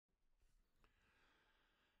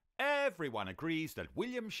Everyone agrees that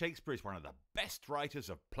William Shakespeare is one of the best writers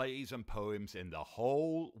of plays and poems in the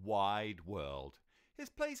whole wide world. His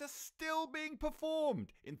plays are still being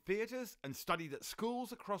performed in theatres and studied at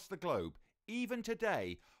schools across the globe, even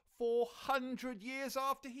today, 400 years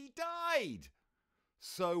after he died.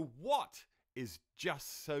 So what is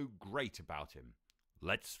just so great about him?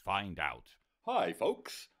 Let's find out. Hi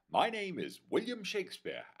folks, my name is William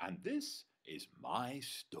Shakespeare and this is my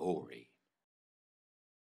story.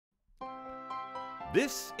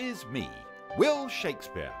 This is me, Will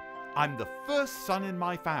Shakespeare. I'm the first son in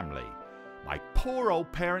my family. My poor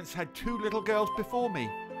old parents had 2 little girls before me,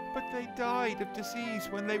 but they died of disease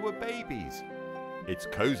when they were babies. It's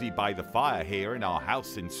cosy by the fire here in our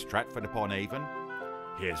house in Stratford-upon-Avon.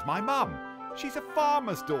 Here's my mum. She's a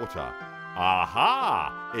farmer's daughter.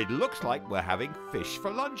 Aha! It looks like we're having fish for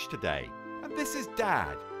lunch today. And this is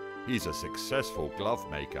Dad. He's a successful glove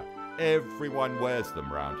maker. Everyone wears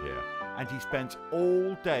them round here. And he spends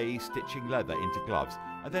all day stitching leather into gloves,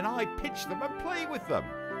 and then I pinch them and play with them.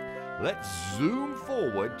 Let's zoom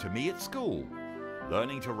forward to me at school.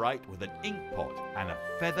 Learning to write with an ink pot and a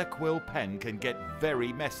feather quill pen can get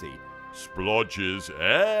very messy. Splodges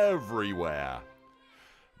everywhere.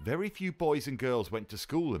 Very few boys and girls went to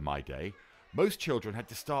school in my day. Most children had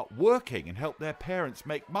to start working and help their parents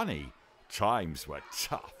make money. Times were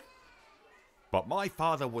tough. But my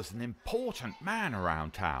father was an important man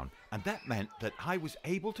around town, and that meant that I was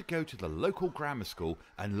able to go to the local grammar school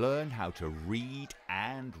and learn how to read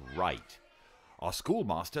and write. Our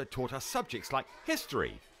schoolmaster taught us subjects like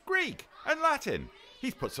history, Greek and Latin.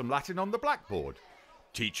 He's put some Latin on the blackboard.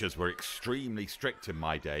 Teachers were extremely strict in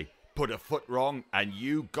my day. Put a foot wrong and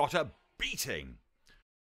you got a beating.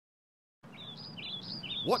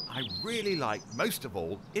 What I really like most of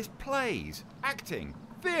all is plays, acting,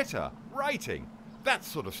 theatre, writing, that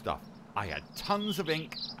sort of stuff. I had tons of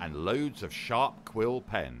ink and loads of sharp quill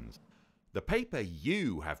pens. The paper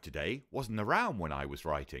you have today wasn't around when I was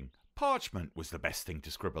writing. Parchment was the best thing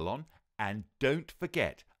to scribble on. And don't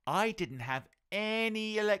forget, I didn't have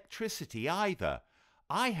any electricity either.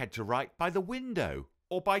 I had to write by the window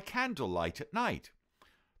or by candlelight at night.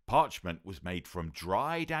 Parchment was made from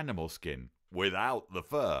dried animal skin, without the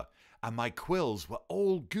fur, and my quills were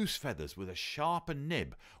all goose feathers with a sharpened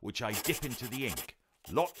nib, which I dip into the ink.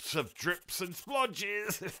 Lots of drips and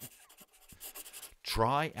splodges.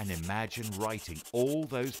 Try and imagine writing all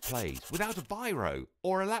those plays without a biro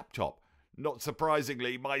or a laptop. Not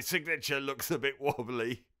surprisingly, my signature looks a bit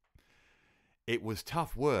wobbly. It was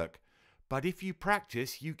tough work, but if you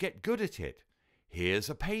practice, you get good at it. Here's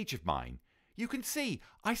a page of mine. You can see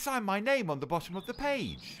I signed my name on the bottom of the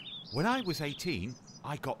page. When I was 18,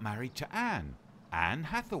 I got married to Anne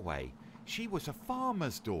Hathaway. She was a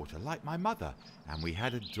farmer's daughter like my mother, and we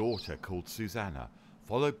had a daughter called Susanna,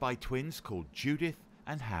 followed by twins called Judith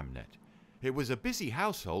and Hamnet. It was a busy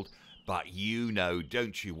household, but you know,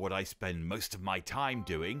 don't you, what I spend most of my time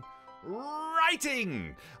doing?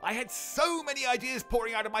 Writing! I had so many ideas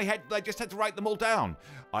pouring out of my head that I just had to write them all down.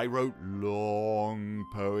 I wrote long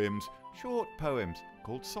poems, short poems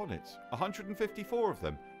called sonnets, 154 of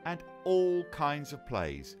them, and all kinds of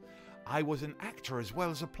plays. I was an actor as well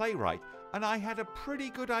as a playwright, and I had a pretty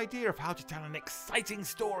good idea of how to tell an exciting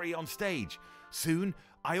story on stage. Soon,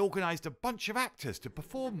 I organised a bunch of actors to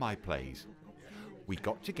perform my plays. We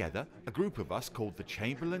got together, a group of us called the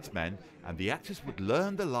Chamberlain's Men, and the actors would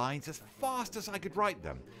learn the lines as fast as I could write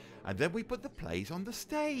them, and then we put the plays on the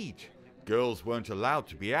stage. Girls weren't allowed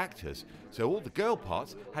to be actors, so all the girl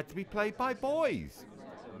parts had to be played by boys.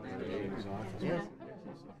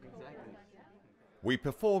 We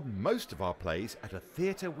performed most of our plays at a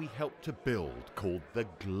theatre we helped to build called the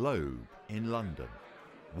Globe in London.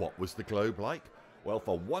 What was the Globe like? Well,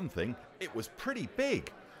 for one thing, it was pretty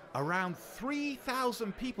big. Around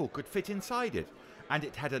 3,000 people could fit inside it, and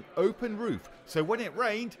it had an open roof, so when it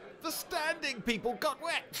rained, the standing people got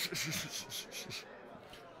wet.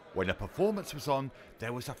 When a performance was on,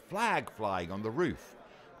 there was a flag flying on the roof.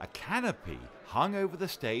 A canopy hung over the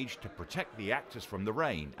stage to protect the actors from the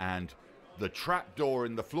rain, and the trapdoor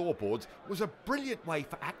in the floorboards was a brilliant way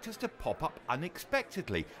for actors to pop up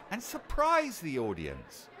unexpectedly and surprise the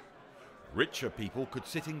audience. Richer people could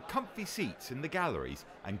sit in comfy seats in the galleries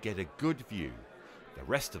and get a good view. The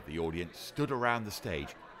rest of the audience stood around the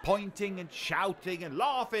stage, pointing and shouting and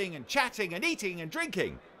laughing and chatting and eating and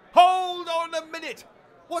drinking. Hold on a minute!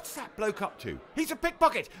 What's that bloke up to? He's a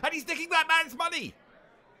pickpocket and he's nicking that man's money!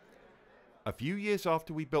 A few years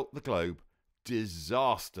after we built the Globe,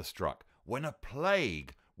 disaster struck when a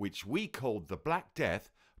plague, which we called the Black Death,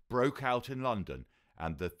 broke out in London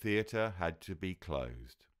and the theatre had to be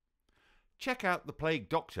closed. Check out the plague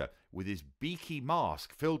doctor with his beaky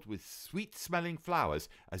mask filled with sweet-smelling flowers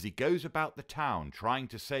as he goes about the town trying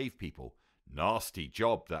to save people. Nasty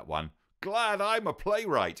job, that one. Glad I'm a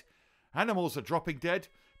playwright. Animals are dropping dead.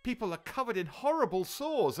 People are covered in horrible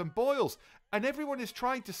sores and boils, and everyone is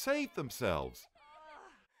trying to save themselves.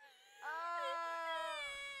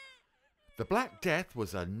 The Black Death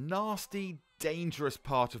was a nasty, dangerous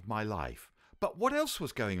part of my life. But what else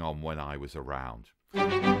was going on when I was around?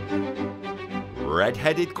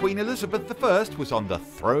 Red-headed Queen Elizabeth I was on the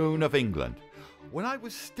throne of England. When I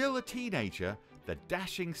was still a teenager, the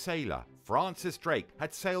dashing sailor Francis Drake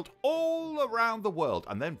had sailed all around the world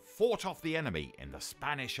and then fought off the enemy in the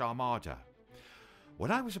Spanish Armada.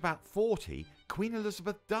 When I was about 40, Queen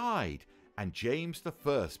Elizabeth died and James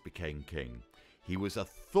I became king. He was a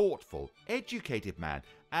thoughtful, educated man,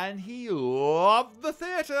 and he loved the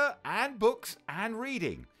theatre and books and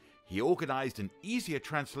reading. He organised an easier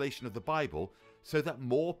translation of the Bible so that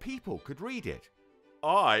more people could read it.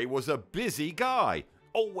 I was a busy guy,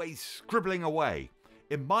 always scribbling away.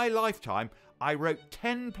 In my lifetime, I wrote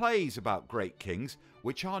 10 plays about great kings,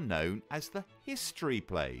 which are known as the history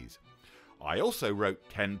plays. I also wrote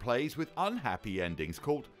 10 plays with unhappy endings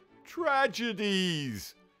called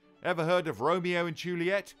tragedies. Ever heard of Romeo and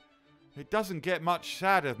Juliet? It doesn't get much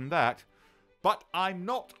sadder than that. But I'm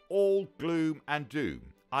not all gloom and doom.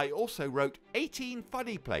 I also wrote 18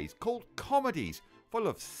 funny plays called comedies, full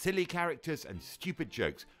of silly characters and stupid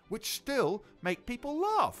jokes, which still make people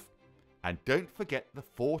laugh. And don't forget the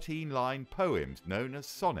 14-line poems known as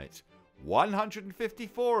sonnets.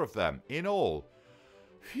 154 of them in all.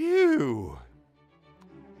 Phew!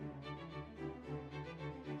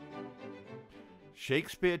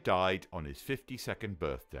 Shakespeare died on his 52nd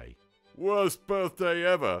birthday. Worst birthday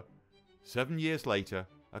ever! 7 years later,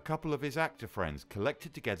 a couple of his actor friends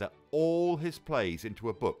collected together all his plays into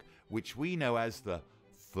a book, which we know as the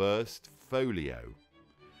First Folio.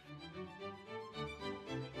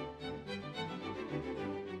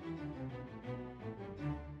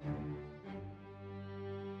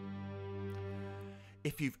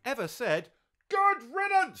 If you've ever said, "Good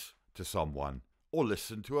riddance," to someone, or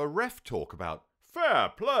listened to a ref talk about fair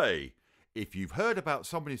play, if you've heard about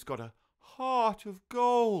someone who's got a heart of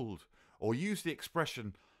gold, or used the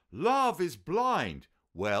expression, "love is blind,"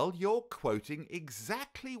 well, you're quoting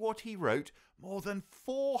exactly what he wrote more than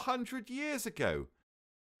 400 years ago.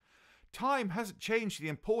 Time hasn't changed the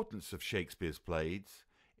importance of Shakespeare's plays.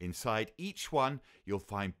 Inside each one, you'll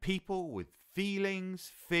find people with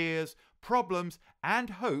feelings, fears, problems, and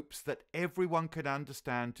hopes that everyone can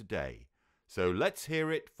understand today. So let's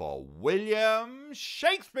hear it for William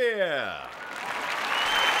Shakespeare!